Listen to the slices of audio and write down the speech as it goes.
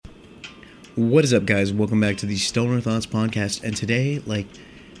What is up, guys? Welcome back to the Stoner Thoughts podcast. And today,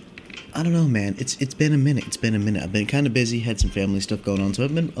 I don't know, man. It's been a minute. I've been kind of busy, had some family stuff going on, so I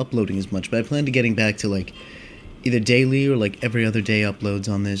haven't been uploading as much. But I plan to getting back to either daily or every other day uploads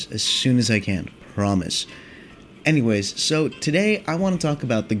on this as soon as I can. Promise. Anyways, so today I want to talk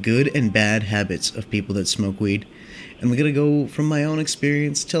about the good and bad habits of people that smoke weed. And we're gonna go from my own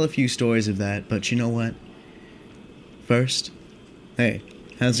experience, tell a few stories of that. But you know what? First, hey,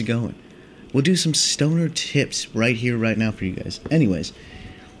 how's it going? We'll do some stoner tips right here, right now for you guys. Anyways,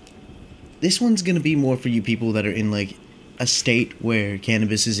 this one's going to be more for you people that are in, a state where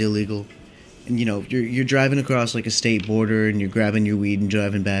cannabis is illegal. And, you're driving across, a state border and you're grabbing your weed and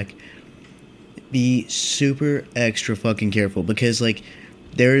driving back. Be super extra fucking careful because,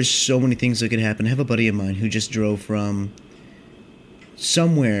 there's so many things that could happen. I have a buddy of mine who just drove from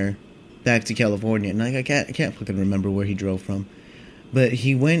somewhere back to California. And, I can't fucking remember where he drove from. But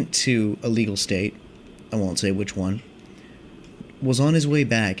he went to a legal state, I won't say which one, was on his way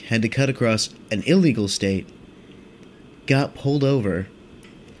back, had to cut across an illegal state, got pulled over,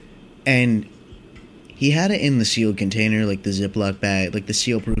 and he had it in the sealed container, the Ziploc bag, the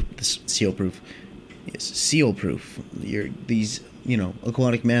seal-proof. Yes, seal-proof. These,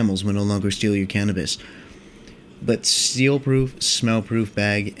 aquatic mammals will no longer steal your cannabis. But seal-proof, smell-proof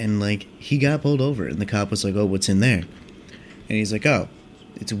bag, and, he got pulled over, and the cop was like, oh, what's in there? And he's like, oh,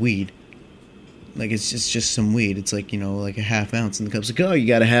 it's weed. It's just some weed. It's a half ounce. And the cop's like, oh, you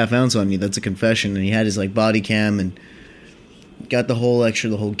got a half ounce on you. That's a confession. And he had his, body cam and got the whole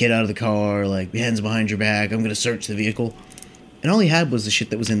get out of the car, hands behind your back, I'm going to search the vehicle. And all he had was the shit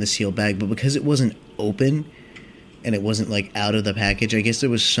that was in the sealed bag. But because it wasn't open and it wasn't, out of the package, I guess there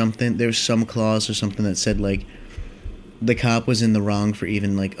was some clause or something that said, the cop was in the wrong for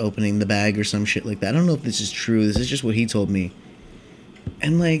even, opening the bag or some shit like that. I don't know if this is true. This is just what he told me.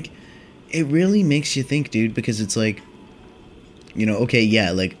 And, it really makes you think, dude, because it's okay,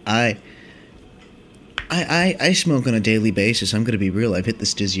 yeah, I smoke on a daily basis. I'm gonna be real. I've hit the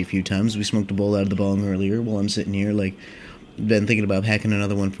stizzy a few times. We smoked a bowl out of the bong earlier while I'm sitting here, been thinking about hacking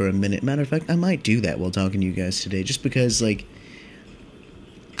another one for a minute. Matter of fact, I might do that while talking to you guys today, just because, I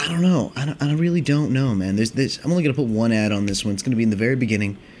don't know. I really don't know, man. I'm only going to put one ad on this one. It's going to be in the very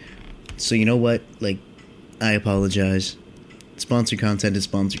beginning. So you know what? I apologize. Sponsored content is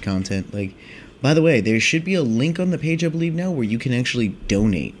sponsored content. By the way, there should be a link on the page, I believe now, where you can actually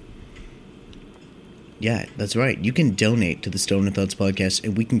donate. Yeah, that's right. You can donate to the Stoner Thoughts podcast,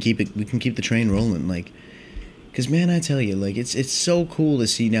 and we can keep the train rolling. Because, man, I tell you, it's so cool to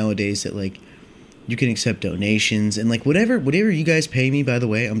see nowadays that, you can accept donations and whatever you guys pay me, by the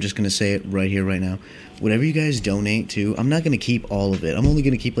way, I'm just going to say it right here, right now. Whatever you guys donate to, I'm not going to keep all of it. I'm only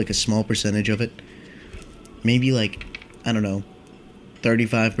going to keep a small percentage of it. Maybe I don't know,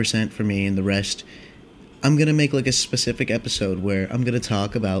 35% for me and the rest. I'm going to make a specific episode where I'm going to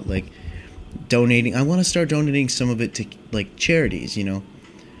talk about donating. I want to start donating some of it to charities,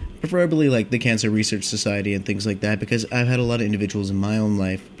 Preferably the Cancer Research Society and things like that, because I've had a lot of individuals in my own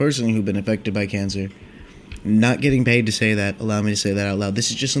life, personally, who've been affected by cancer. Not getting paid to say that, allow me to say that out loud.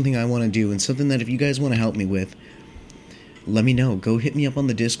 This is just something I want to do, and something that if you guys want to help me with, let me know. Go hit me up on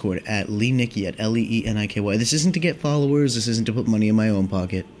the Discord at Leenicky, at Leeniky. This isn't to get followers, this isn't to put money in my own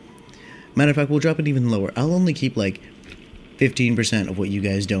pocket. Matter of fact, we'll drop it even lower. I'll only keep 15% of what you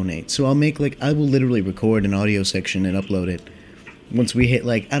guys donate. So I'll make I will literally record an audio section and upload it. Once we hit,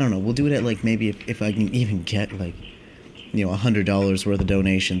 I don't know, we'll do it at, maybe if I can even get, $100 worth of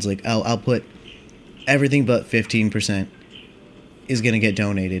donations. I'll put everything but 15% is going to get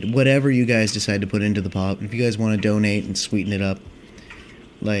donated. Whatever you guys decide to put into the pot. If you guys want to donate and sweeten it up,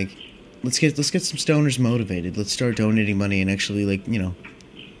 let's get some stoners motivated. Let's start donating money and actually, I don't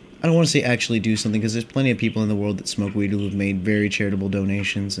want to say actually do something, because there's plenty of people in the world that smoke weed who have made very charitable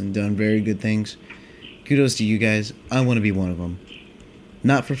donations and done very good things. Kudos to you guys. I want to be one of them.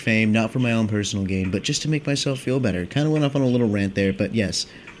 Not for fame, not for my own personal gain, but just to make myself feel better. Kind of went off on a little rant there, but yes,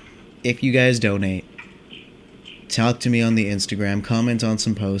 if you guys donate, talk to me on the Instagram, comment on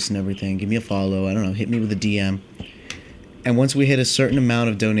some posts and everything, give me a follow, I don't know, hit me with a DM. And once we hit a certain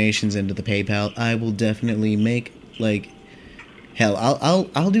amount of donations into the PayPal, I will definitely make, hell,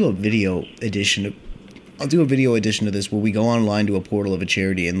 I'll do a video edition of this where we go online to a portal of a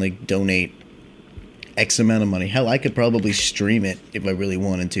charity and, donate X amount of money. Hell, I could probably stream it if I really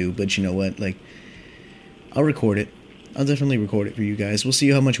wanted to, but you know what, I'll record it. I'll definitely record it for you guys. We'll see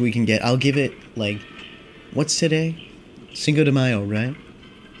how much we can get. I'll give it, what's today? Cinco de Mayo, right?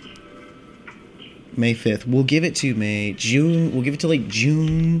 May 5th. We'll give it to June. We'll give it to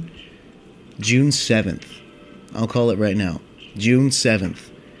June 7th. I'll call it right now. June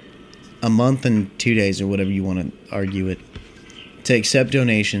 7th. a month and 2 days or whatever you want to argue it, to accept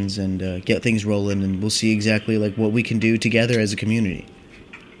donations and get things rolling, and we'll see exactly like what we can do together as a community.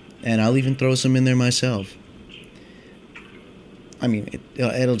 And I'll even throw some in there myself. I mean,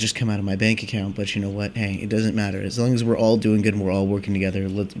 it'll just come out of my bank account, but you know what? Hey, it doesn't matter. As long as we're all doing good and we're all working together,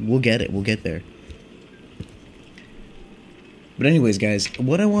 we'll get it. We'll get there. But anyways, guys,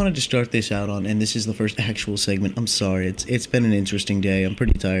 what I wanted to start this out on, and this is the first actual segment. I'm sorry, it's been an interesting day. I'm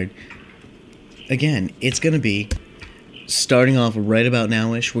pretty tired. Again, it's going to be starting off right about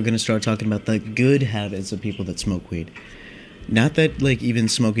now-ish. We're going to start talking about the good habits of people that smoke weed. Not that, like, even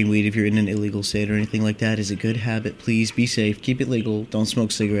smoking weed if you're in an illegal state or anything like that is a good habit. Please be safe. Keep it legal. Don't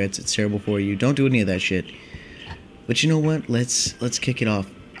smoke cigarettes. It's terrible for you. Don't do any of that shit. But you know what? Let's kick it off.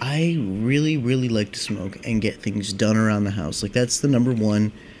 I really, really like to smoke and get things done around the house. Like, that's the number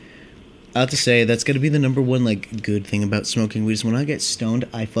one. I have to say, that's going to be the number one, like, good thing about smoking weed is when I get stoned,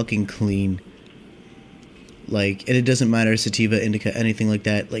 I fucking clean. Like, and it doesn't matter, sativa, indica, anything like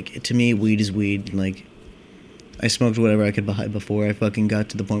that. Like, to me, weed is weed. Like, I smoked whatever I could buy before I fucking got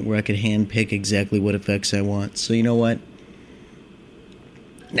to the point where I could hand pick exactly what effects I want. So, you know what?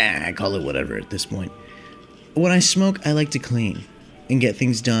 Nah, I call it whatever at this point. When I smoke, I like to clean and get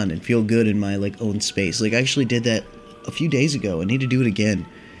things done and feel good in my, like, own space. Like, I actually did that a few days ago. I need to do it again.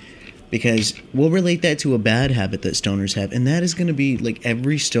 Because we'll relate that to a bad habit that stoners have. And that is going to be, like,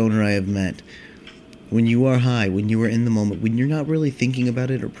 every stoner I have met. When you are high, when you are in the moment, when you're not really thinking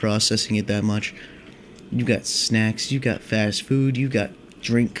about it or processing it that much, you got snacks, you got fast food, you got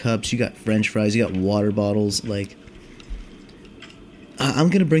drink cups, you got french fries, you got water bottles. Like, I'm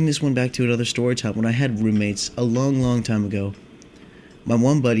going to bring this one back to another story time. When I had roommates a long, long time ago, my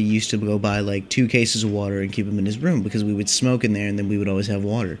one buddy used to go buy, like, 2 cases of water and keep them in his room because we would smoke in there and then we would always have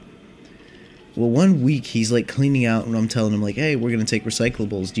water. Well, one week he's, like, cleaning out and I'm telling him, like, hey, we're going to take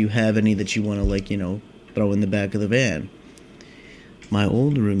recyclables. Do you have any that you want to, like, you know, throw in the back of the van? My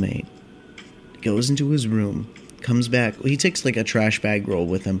old roommate goes into his room, comes back. He takes, like, a trash bag roll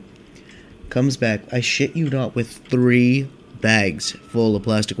with him. Comes back, I shit you not, with 3 bags full of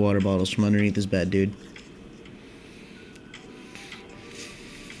plastic water bottles from underneath his bed, dude.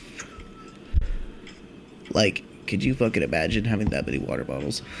 Like, could you fucking imagine having that many water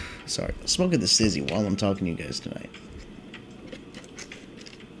bottles? Sorry, I'm smoking the Sizzy while I'm talking to you guys tonight.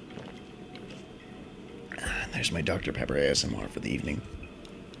 There's my Dr. Pepper ASMR for the evening.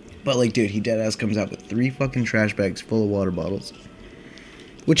 But, like, dude, he deadass comes out with 3 fucking trash bags full of water bottles.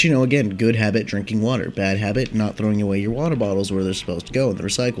 Which, you know, again, good habit, drinking water. Bad habit, not throwing away your water bottles where they're supposed to go, in the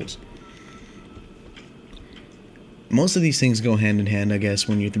recycles. Most of these things go hand in hand, I guess,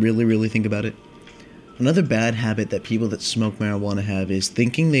 when you really, really think about it. Another bad habit that people that smoke marijuana have is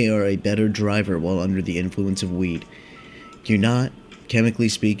thinking they are a better driver while under the influence of weed. You're not. Chemically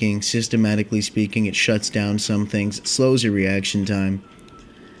speaking, systematically speaking, it shuts down some things. It slows your reaction time.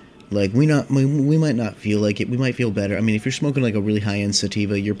 Like, we might not feel like it. We might feel better. I mean, if you're smoking, like, a really high-end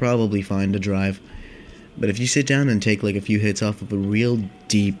sativa, you're probably fine to drive. But if you sit down and take, like, a few hits off of a real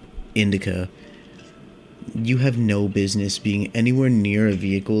deep indica, you have no business being anywhere near a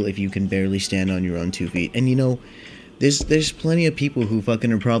vehicle if you can barely stand on your own 2 feet. And, you know, there's plenty of people who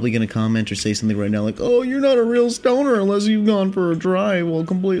fucking are probably going to comment or say something right now like, oh, you're not a real stoner unless you've gone for a drive while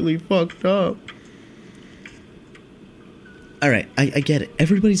completely fucked up. Alright, I get it.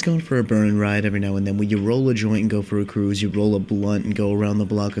 Everybody's going for a burn ride every now and then. When you roll a joint and go for a cruise, you roll a blunt and go around the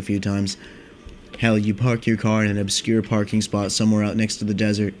block a few times. Hell, you park your car in an obscure parking spot somewhere out next to the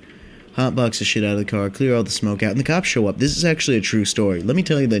desert. Hotbox the shit out of the car, clear all the smoke out, and the cops show up. This is actually a true story. Let me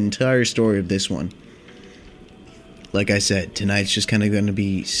tell you the entire story of this one. Like I said, tonight's just kind of going to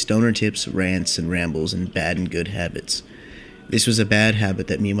be stoner tips, rants, and rambles, and bad and good habits. This was a bad habit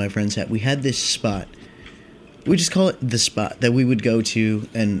that me and my friends had. We had this spot. We just call it the spot that we would go to,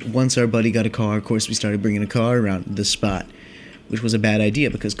 and once our buddy got a car, of course we started bringing a car around the spot, which was a bad idea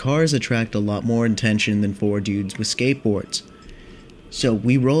because cars attract a lot more attention than 4 dudes with skateboards. So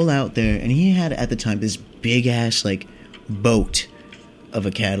we roll out there, and he had at the time this big ass like boat of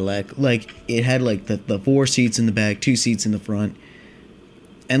a Cadillac. Like, it had like the 4 seats in the back, 2 seats in the front,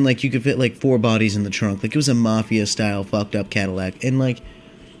 and like you could fit like 4 bodies in the trunk. Like, it was a mafia style fucked up Cadillac. And like,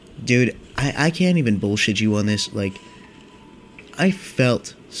 dude, I can't even bullshit you on this. Like, I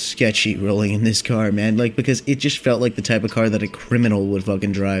felt sketchy rolling in this car, man. Like, because it just felt like the type of car that a criminal would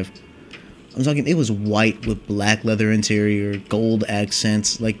fucking drive. I'm talking, it was white with black leather interior, gold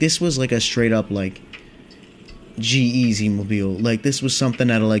accents. Like, this was like a straight up, like, G-Eazy mobile. Like, this was something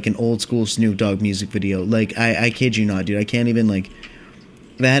out of, like, an old school Snoop Dogg music video. Like, I kid you not, dude. I can't even, like,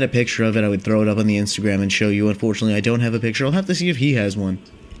 if I had a picture of it, I would throw it up on the Instagram and show you. Unfortunately, I don't have a picture. I'll have to see if he has one.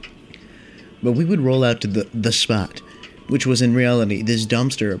 But we would roll out to the spot, which was in reality this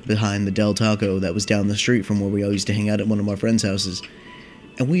dumpster behind the Del Taco that was down the street from where we all used to hang out at one of our friends' houses.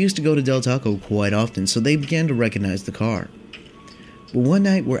 And we used to go to Del Taco quite often, so they began to recognize the car. But one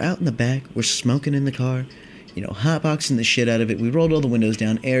night, we're out in the back, we're smoking in the car, hotboxing the shit out of it. We rolled all the windows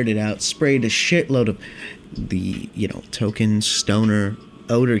down, aired it out, sprayed a shitload of the, token stoner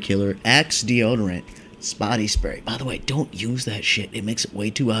odor killer Axe deodorant body spray. By the way, don't use that shit. It makes it way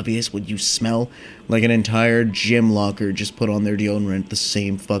too obvious when you smell like an entire gym locker just put on their deodorant at the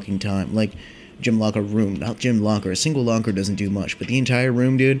same fucking time. Like, gym locker room, not gym locker. A single locker doesn't do much, but the entire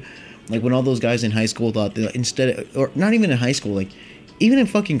room, dude. Like, when all those guys in high school thought that or not even in high school, like, even in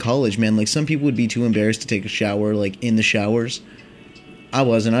fucking college, man, like, some people would be too embarrassed to take a shower, like, in the showers. I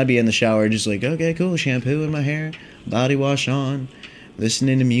wasn't. I'd be in the shower just like, okay, cool, shampoo in my hair, body wash on,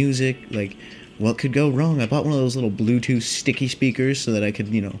 listening to music. Like, what could go wrong? I bought one of those little Bluetooth sticky speakers so that I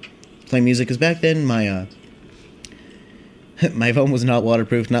could, play music. Because back then, my my phone was not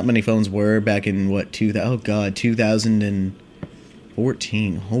waterproof. Not many phones were back in,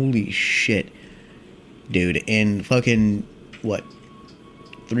 2014. Holy shit. Dude, in fucking,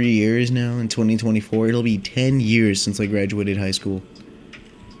 3 years now? In 2024? It'll be 10 years since I graduated high school.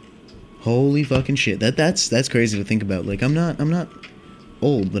 Holy fucking shit. That's crazy to think about. Like, I'm not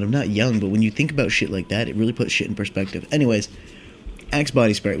old, but I'm not young. But when you think about shit like that, it really puts shit in perspective. Anyways, Axe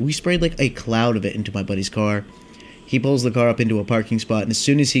body spray. We sprayed like a cloud of it into my buddy's car. He pulls the car up into a parking spot, and as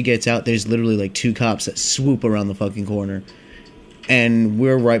soon as he gets out, there's literally like 2 cops that swoop around the fucking corner. And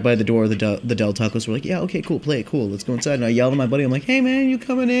we're right by the door of the Del Tacos. We're like, yeah, okay, cool, play it, cool. Let's go inside. And I yelled at my buddy. I'm like, hey, man, you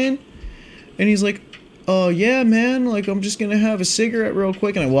coming in? And he's like, oh, yeah, man. Like, I'm just going to have a cigarette real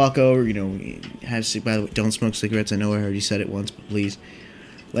quick. And I walk over, by the way, don't smoke cigarettes. I know I already said it once, but please.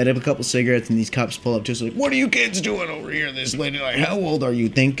 Light up a couple cigarettes, and these cops pull up to us like, what are you kids doing over here this late at night? How old are you?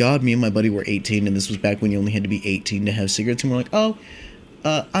 Thank God me and my buddy were 18, and this was back when you only had to be 18 to have cigarettes. And we're like, oh,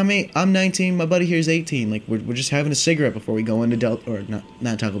 I'm 19, my buddy here is 18. Like, we're just having a cigarette before we go into Del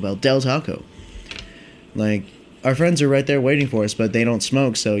Taco. Like, our friends are right there waiting for us, but they don't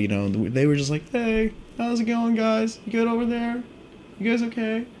smoke, so, they were just like, hey, how's it going, guys? You good over there? You guys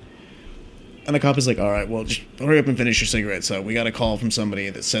okay? And the cop is like, all right, well, just hurry up and finish your cigarette. So we got a call from somebody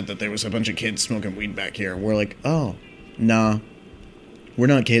that said that there was a bunch of kids smoking weed back here. We're like, oh, nah, we're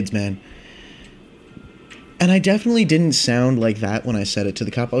not kids, man. And I definitely didn't sound like that when I said it to the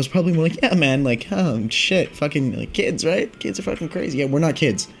cop. I was probably more like, yeah, man, like, oh, shit, fucking, like, kids, right? Kids are fucking crazy. Yeah, we're not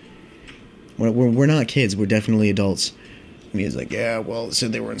kids. We're not kids. We're definitely adults. And he's like, yeah, well, it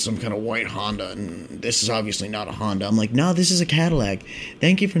said they were in some kind of white Honda, and this is obviously not a Honda. I'm like, no, this is a Cadillac.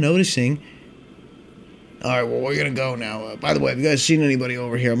 Thank you for noticing. All right, well, we're going to go now. By the way, have you guys seen anybody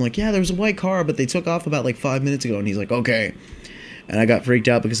over here? I'm like, yeah, there was a white car, but they took off about, 5 minutes ago. And he's like, okay. And I got freaked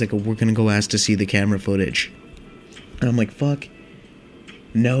out because, we're going to go ask to see the camera footage. And I'm like, fuck.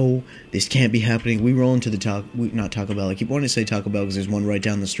 No, this can't be happening. We roll into the not Taco Bell. I keep wanting to say Taco Bell because there's one right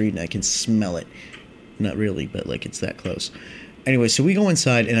down the street, and I can smell it. Not really, but, it's that close. Anyway, so we go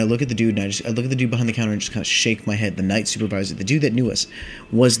inside, and I look at the dude, and I look at the dude behind the counter and just kind of shake my head. The night supervisor, the dude that knew us,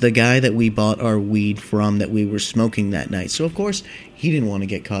 was the guy that we bought our weed from that we were smoking that night. So, of course, he didn't want to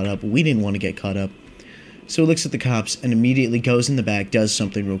get caught up. We didn't want to get caught up. So he looks at the cops and immediately goes in the back, does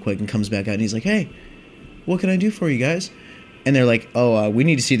something real quick, and comes back out, and he's like, hey, what can I do for you guys? And they're like, oh, we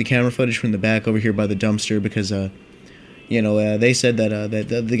need to see the camera footage from the back over here by the dumpster because, they said that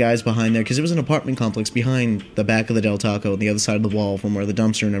the guys behind there, because it was an apartment complex behind the back of the Del Taco on the other side of the wall from where the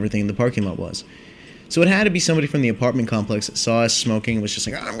dumpster and everything in the parking lot was. So it had to be somebody from the apartment complex that saw us smoking and was just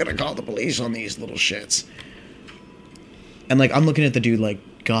like, I'm going to call the police on these little shits. And, I'm looking at the dude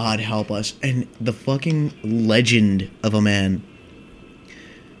like, God help us. And the fucking legend of a man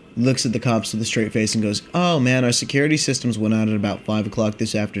looks at the cops with a straight face and goes, oh, man, our security systems went out at about 5 o'clock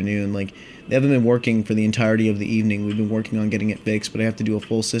this afternoon. They haven't been working for the entirety of the evening. We've been working on getting it fixed, but I have to do a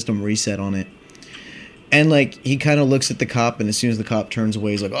full system reset on it. And, he kind of looks at the cop, and as soon as the cop turns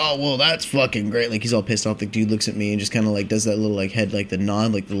away, he's like, oh, well, that's fucking great. He's all pissed off. The dude looks at me and just kind of, does that little, head, the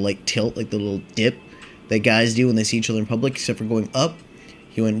nod, the light tilt, the little dip that guys do when they see each other in public, except for going up.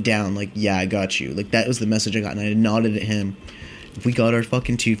 He went down, yeah, I got you. That was the message I got, and I nodded at him. We got our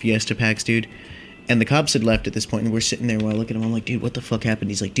fucking 2 Fiesta packs, dude. And the cops had left at this point, and we're sitting there while I look at him. I'm like, dude, what the fuck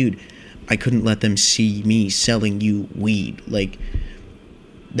happened? He's like, dude, I couldn't let them see me selling you weed.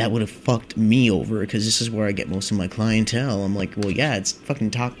 That would have fucked me over, because this is where I get most of my clientele. I'm like, well, yeah, it's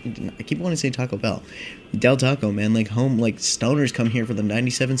fucking Taco... I keep wanting to say Taco Bell. Del Taco, man. Home, stoners come here for the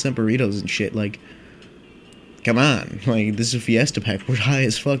 97-cent burritos and shit. Come on. This is a Fiesta pack. We're high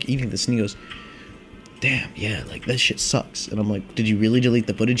as fuck eating this. And he goes, damn, yeah, that shit sucks. And I'm like, did you really delete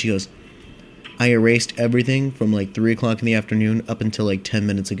the footage? He goes, I erased everything from like 3 o'clock in the afternoon up until like 10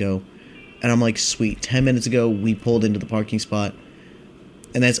 minutes ago. And I'm like, sweet, 10 minutes ago, we pulled into the parking spot.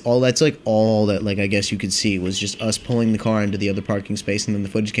 And that's all that, like, I guess you could see was just us pulling the car into the other parking space. And then the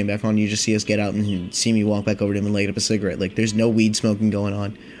footage came back on. You just see us get out and see me walk back over to him and light up a cigarette. Like, there's no weed smoking going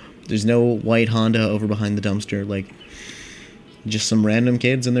on. There's no white Honda over behind the dumpster. Like, just some random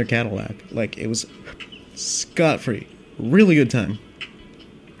kids in their Cadillac. Like, it was scot-free. Really good time.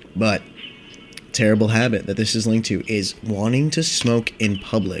 But terrible habit that this is linked to is wanting to smoke in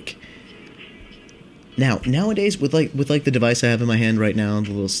public. Now, nowadays, with the device I have in my hand right now,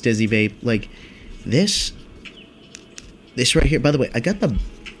 the little Stizzy vape, like, this right here, by the way,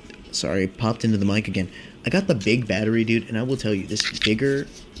 sorry, popped into the mic again. I got the big battery, dude, and I will tell you, this bigger,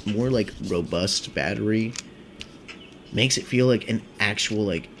 more, like, robust battery makes it feel like an actual,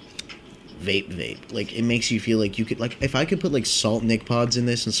 like, vape. Like, it makes you feel like you could, like, if I could put, like, salt Nick pods in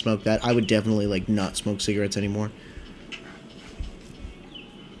this and smoke that, I would definitely, like, not smoke cigarettes anymore.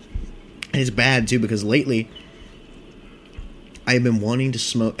 And it's bad, too, because lately, I've been wanting to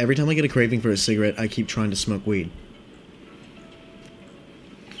smoke. Every time I get a craving for a cigarette, I keep trying to smoke weed.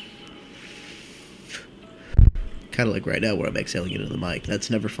 Kind of like right now where I'm exhaling it into the mic. That's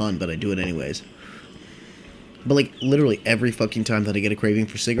never fun, but I do it anyways. But, like, literally every fucking time that I get a craving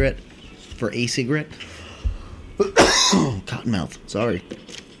for a cigarette, Cottonmouth, sorry.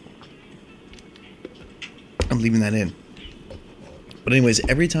 I'm leaving that in. But anyways,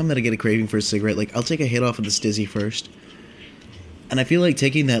 every time that I get a craving for a cigarette, like, I'll take a hit off of the Stizzy first. And I feel like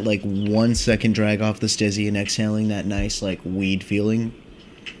taking that, like, 1 second drag off the Stizzy and exhaling that nice, like, weed feeling.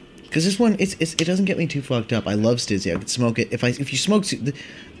 Because this one, it doesn't get me too fucked up. I love Stizzy. I could smoke it. If you smoke...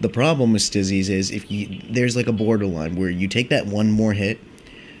 The problem with Stizzies is there's, like, a borderline where you take that one more hit,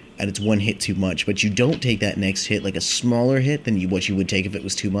 and it's one hit too much. But you don't take that next hit, like, a smaller hit than what you would take if it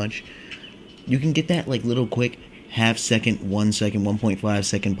was too much. You can get that, like, little quick... half second, 1 second, 1.5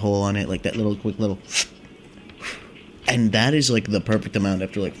 second pull on it, like that little quick little, and that is like the perfect amount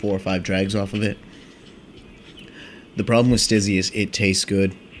after like 4 or 5 drags off of it. The problem with Stizzy is it tastes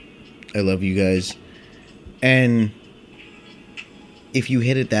good. I love you guys, and if you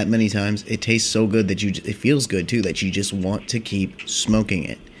hit it that many times, it tastes so good that it feels good too, that you just want to keep smoking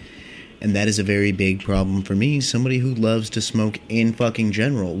it. And that is a very big problem for me, somebody who loves to smoke in fucking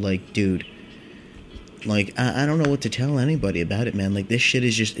general. Like, dude, like, I don't know what to tell anybody about it, man. Like, this shit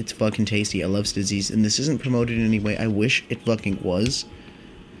is just, it's fucking tasty. I love Stizzies, and this isn't promoted in any way. I wish it fucking was.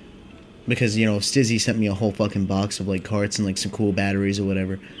 Because, you know, if Stizzy sent me a whole fucking box of, like, carts and, like, some cool batteries or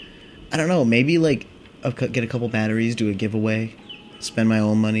whatever. I don't know, maybe, like, I'll get a couple batteries, do a giveaway, spend my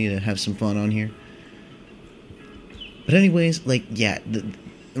own money to have some fun on here. But anyways, like, yeah,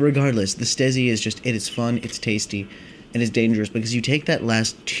 regardless, the Stizzy is just, it is fun, it's tasty. And it's dangerous because you take that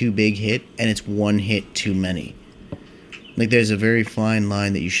last too big hit and it's one hit too many. Like, there's a very fine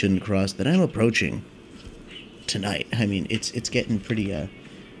line that you shouldn't cross that I'm approaching tonight. I mean, it's getting pretty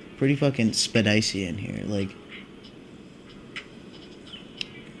fucking spedicey in here. Like,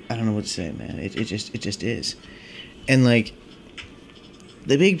 I don't know what to say, man. It just is. And, like,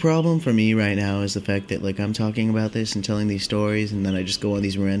 the big problem for me right now is the fact that, like, I'm talking about this and telling these stories and then I just go on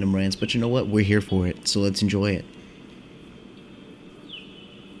these random rants. But you know what? We're here for it, so let's enjoy it.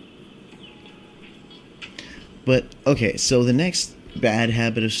 But, okay, so the next bad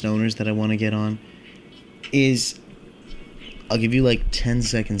habit of stoners that I want to get on is, I'll give you like 10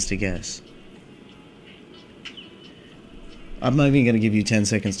 seconds to guess. I'm not even going to give you 10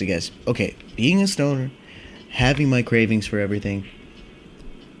 seconds to guess. Okay, being a stoner, having my cravings for everything,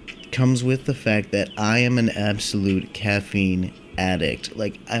 comes with the fact that I am an absolute caffeine addict.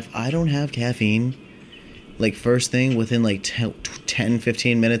 Like, if I don't have caffeine, like, first thing, within like 10,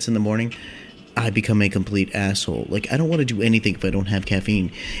 15 minutes in the morning, I become a complete asshole. Like, I don't want to do anything if I don't have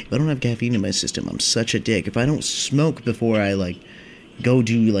caffeine. If I don't have caffeine in my system, I'm such a dick. If I don't smoke before I, like, go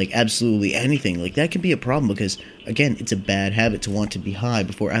do, like, absolutely anything, like, that can be a problem because, again, it's a bad habit to want to be high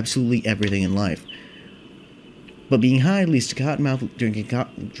before absolutely everything in life. But being high leads to cottonmouth, drinking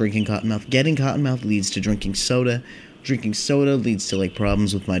cottonmouth. Getting cottonmouth leads to drinking soda. Drinking soda leads to, like,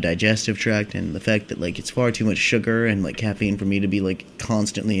 problems with my digestive tract and the fact that, like, it's far too much sugar and, like, caffeine for me to be, like,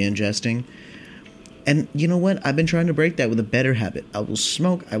 constantly ingesting. And you know what? I've been trying to break that with a better habit. I will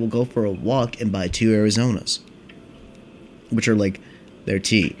smoke, I will go for a walk and buy 2 Arizonas. Which are like, they're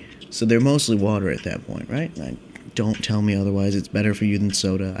tea. So they're mostly water at that point, right? Don't tell me otherwise, it's better for you than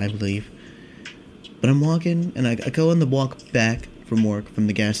soda, I believe. But I'm walking, and I go on the walk back from work, from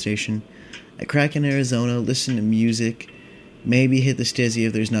the gas station. I crack an Arizona, listen to music, maybe hit the Stizzy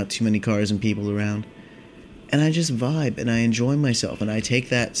if there's not too many cars and people around. and I just vibe and I enjoy myself and I take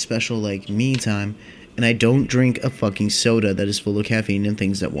that special like me time and I don't drink a fucking soda that is full of caffeine and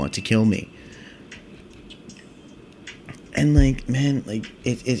things that want to kill me. And like, man, like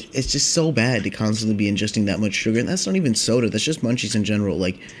it's just so bad to constantly be ingesting that much sugar, and that's not even soda, that's just munchies in general,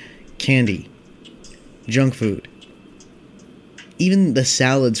 like candy, junk food. Even the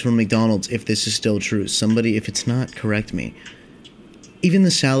salads from McDonald's, if this is still true. Somebody, if it's not, correct me. Even the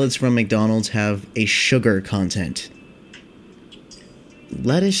salads from McDonald's have a sugar content.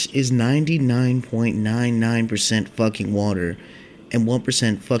 Lettuce is 99.99% fucking water and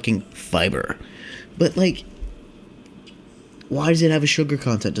 1% fucking fiber. But, like, why does it have a sugar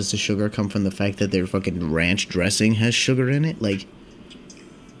content? Does the sugar come from the fact that their fucking ranch dressing has sugar in it? Like,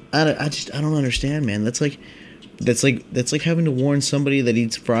 I don't understand, man. That's like having to warn somebody that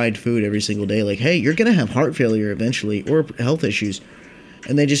eats fried food every single day, like, hey, you're gonna have heart failure eventually or health issues,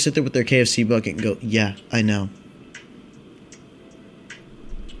 and they just sit there with their KFC bucket and go, yeah, I know.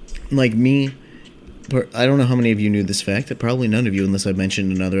 Like me, I don't know how many of you knew this fact. Probably none of you, unless I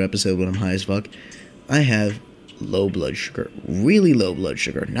mentioned another episode when I'm high as fuck. I have low blood sugar, really low blood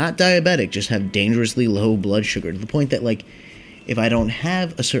sugar, not diabetic, just have dangerously low blood sugar to the point that, like, if I don't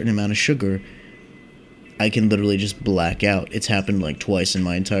have a certain amount of sugar, I can literally just black out. It's happened like twice in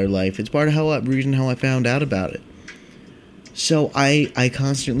my entire life. It's part of reason how I found out about it. So I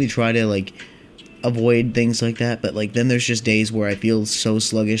constantly try to like avoid things like that, but like then there's just days where I feel so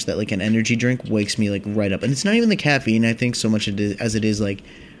sluggish that like an energy drink wakes me like right up. And it's not even the caffeine, I think, so much as it is like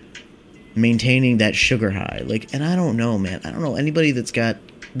maintaining that sugar high. Like, and I don't know, man. I don't know anybody that's got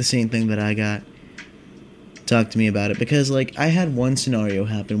the same thing that I got. Talk to me about it, because like I had one scenario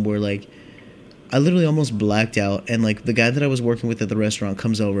happen where like I literally almost blacked out, and like the guy that I was working with at the restaurant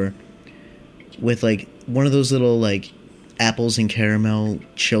comes over with like one of those little like apples and caramel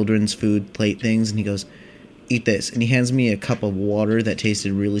children's food plate things, and he goes, eat this, and he hands me a cup of water that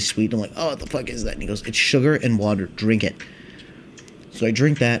tasted really sweet. I'm like, oh, what the fuck is that? And he goes, it's sugar and water, drink it. So I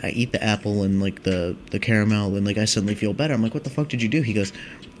drink that, I eat the apple and like the caramel, and like I suddenly feel better. I'm like, what the fuck did you do? He goes,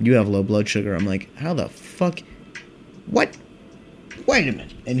 you have low blood sugar. I'm like, how the fuck? What? Wait a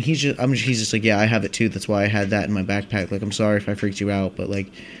minute. And he's just like, yeah, I have it too. That's why I had that in my backpack. Like, I'm sorry if I freaked you out, but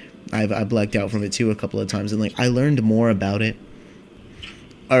like I blacked out from it too a couple of times, and like I learned more about it.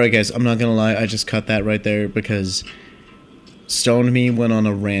 Alright guys, I'm not gonna lie, I just cut that right there because Stoned Me went on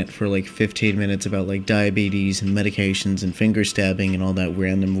a rant for like 15 minutes about like diabetes and medications and finger stabbing and all that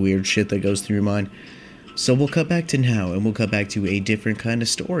random weird shit that goes through your mind. So we'll cut back to now, and we'll cut back to a different kind of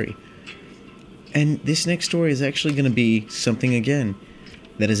story. And this next story is actually going to be something, again,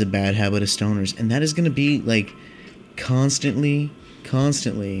 that is a bad habit of stoners. And that is going to be, like, constantly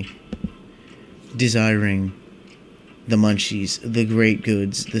desiring the munchies, the great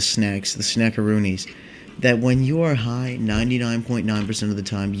goods, the snacks, the snackaroonies. That when you are high, 99.9% of the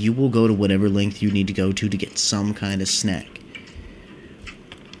time, you will go to whatever length you need to go to get some kind of snack.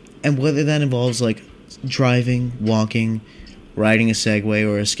 And whether that involves, like, driving, walking, riding a Segway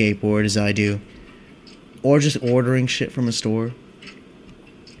or a skateboard, as I do, or just ordering shit from a store.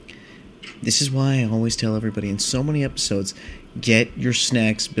 This is why I always tell everybody in so many episodes, get your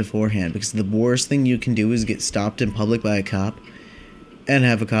snacks beforehand, because the worst thing you can do is get stopped in public by a cop and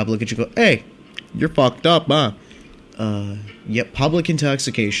have a cop look at you and go, hey, you're fucked up, huh? Yep, public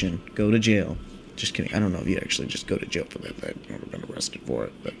intoxication. Go to jail. Just kidding. I don't know if you'd actually just go to jail for that. I've never been arrested for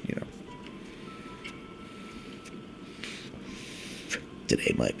it, but, you know.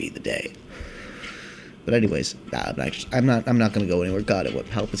 Today might be the day. But anyways, I'm not gonna go anywhere. God, it went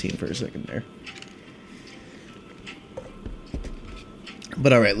Palpatine for a second there.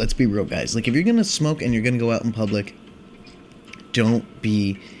 But alright, let's be real, guys. Like, if you're gonna smoke and you're gonna go out in public, don't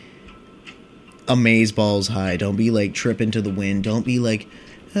be amazeballs high. Don't be like tripping to the wind. Don't be like,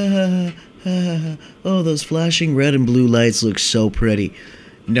 oh, those flashing red and blue lights look so pretty.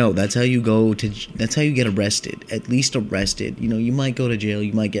 No, that's how you get arrested. At least arrested. You know, you might go to jail.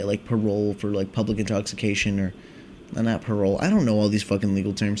 You might get, like, parole for, like, public intoxication or... not parole. I don't know all these fucking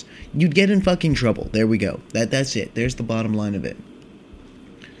legal terms. You'd get in fucking trouble. There we go. That's it. There's the bottom line of it.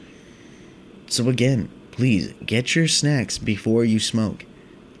 So again, please, get your snacks before you smoke.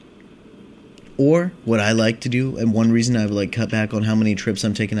 Or, what I like to do, and one reason I've, like, cut back on how many trips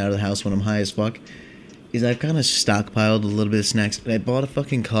I'm taking out of the house when I'm high as fuck... is I've kind of stockpiled a little bit of snacks, and I bought a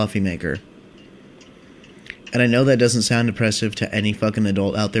fucking coffee maker. And I know that doesn't sound impressive to any fucking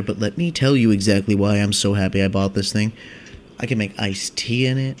adult out there, but let me tell you exactly why I'm so happy I bought this thing. I can make iced tea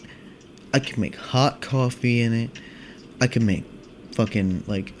in it. I can make hot coffee in it. I can make fucking,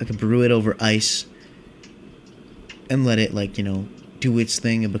 like, I can brew it over ice and let it, like, you know, do its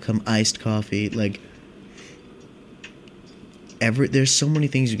thing and become iced coffee. Like, there's so many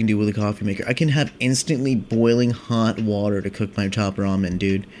things you can do with a coffee maker. I can have instantly boiling hot water to cook my top ramen,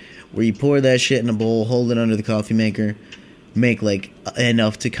 dude. Where you pour that shit in a bowl, hold it under the coffee maker, make like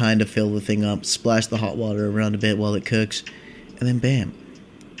enough to kind of fill the thing up, splash the hot water around a bit while it cooks, and then bam,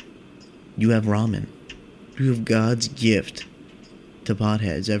 you have ramen. You have God's gift to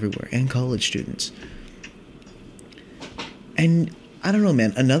potheads everywhere and college students. And I don't know,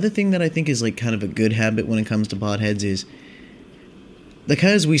 man, another thing that I think is like kind of a good habit when it comes to potheads is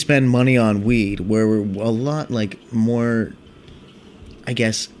because we spend money on weed, where we're a lot like more, I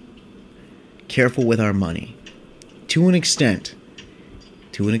guess, careful with our money. To an extent.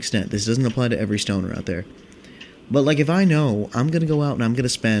 This doesn't apply to every stoner out there. But like if I know I'm going to go out and I'm going to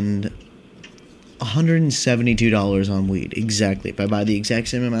spend $172 on weed, exactly. If I buy the exact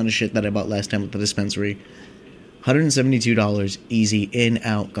same amount of shit that I bought last time at the dispensary, $172, easy, in,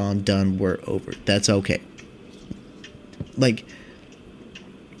 out, gone, done, we're over. That's okay. Like,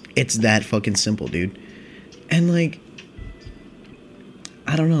 it's that fucking simple, dude. And like,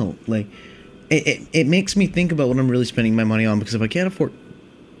 I don't know, like, it makes me think about what I'm really spending my money on, because if I can't afford,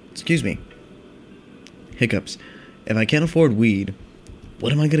 hiccups, if I can't afford weed,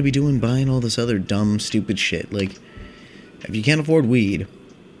 what am I going to be doing buying all this other dumb, stupid shit? Like, if you can't afford weed,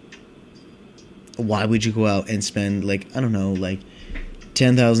 why would you go out and spend, like, I don't know, like,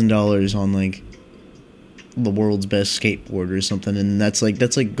 $10,000 on, like, the world's best skateboard or something, and that's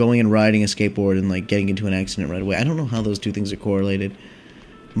like going and riding a skateboard and, like, getting into an accident right away. I don't know how those two things are correlated.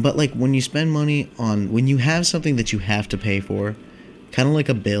 But, like, when you spend money on, when you have something that you have to pay for, kind of like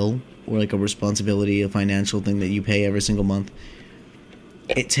a bill or, like, a responsibility, a financial thing that you pay every single month,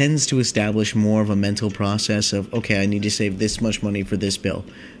 it tends to establish more of a mental process of, okay, I need to save this much money for this bill,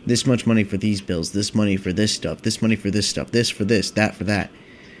 this much money for these bills, this money for this stuff, this money for this stuff, this for this, that for that.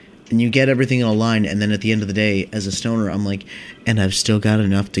 And you get everything in a line, and then at the end of the day, as a stoner, I'm like, and I've still got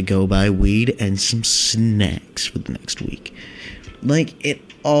enough to go buy weed and some snacks for the next week. Like, it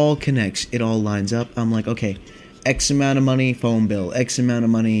all connects. It all lines up. I'm like, okay, X amount of money phone bill, X amount of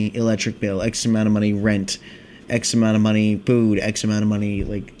money electric bill, X amount of money rent, X amount of money food, X amount of money,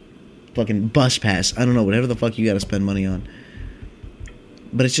 like, fucking bus pass. I don't know, whatever the fuck you gotta spend money on.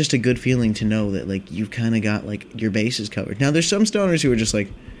 But it's just a good feeling to know that, like, you've kind of got, like, your bases covered. Now, there's some stoners who are just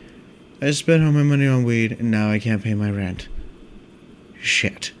like, I spent all my money on weed, and now I can't pay my rent.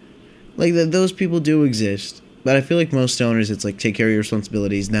 Shit. Like, those people do exist. But I feel like most stoners, it's like, take care of your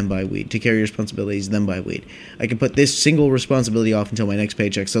responsibilities, then buy weed. Take care of your responsibilities, then buy weed. I can put this single responsibility off until my next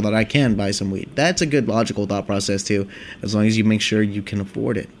paycheck so that I can buy some weed. That's a good logical thought process, too, as long as you make sure you can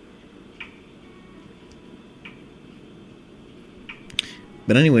afford it.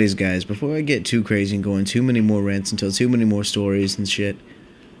 But anyways, guys, before I get too crazy and go on too many more rants and tell too many more stories and shit,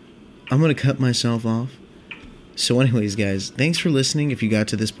 I'm going to cut myself off. So anyways, guys, thanks for listening if you got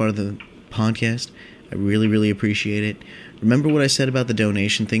to this part of the podcast. I really, really appreciate it. Remember what I said about the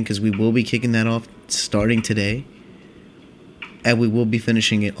donation thing, because we will be kicking that off starting today. And we will be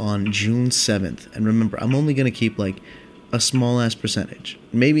finishing it on June 7th. And remember, I'm only going to keep, like, a small-ass percentage.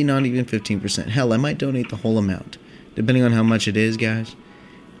 Maybe not even 15%. Hell, I might donate the whole amount, depending on how much it is, guys.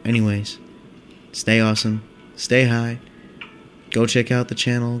 Anyways, stay awesome. Stay high. Go check out the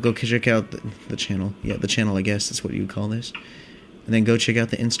channel. Go check out the channel. Yeah, the channel, I guess that's what you would call this. And then go check out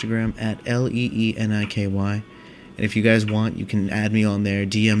the Instagram at LEENIKY. And if you guys want, you can add me on there,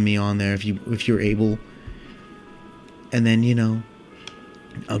 DM me on there if you're able. And then, you know,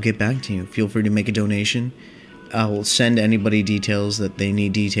 I'll get back to you. Feel free to make a donation. I will send anybody details that they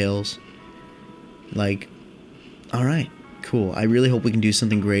need details. Like, alright, cool. I really hope we can do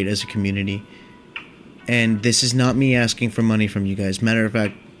something great as a community. And this is not me asking for money from you guys. Matter of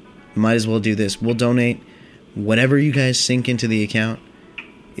fact, might as well do this. We'll donate. Whatever you guys sink into the account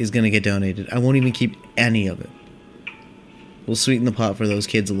is going to get donated. I won't even keep any of it. We'll sweeten the pot for those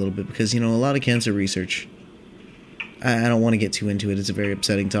kids a little bit because, you know, a lot of cancer research. I don't want to get too into it. It's a very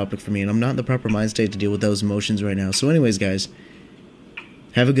upsetting topic for me, and I'm not in the proper mind state to deal with those emotions right now. So anyways, guys,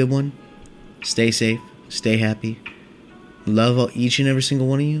 have a good one. Stay safe. Stay happy. Love each and every single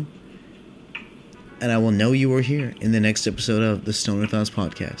one of you. And I will know you are here in the next episode of the Stoner Thoughts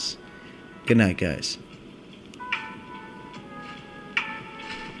Podcast. Good night, guys.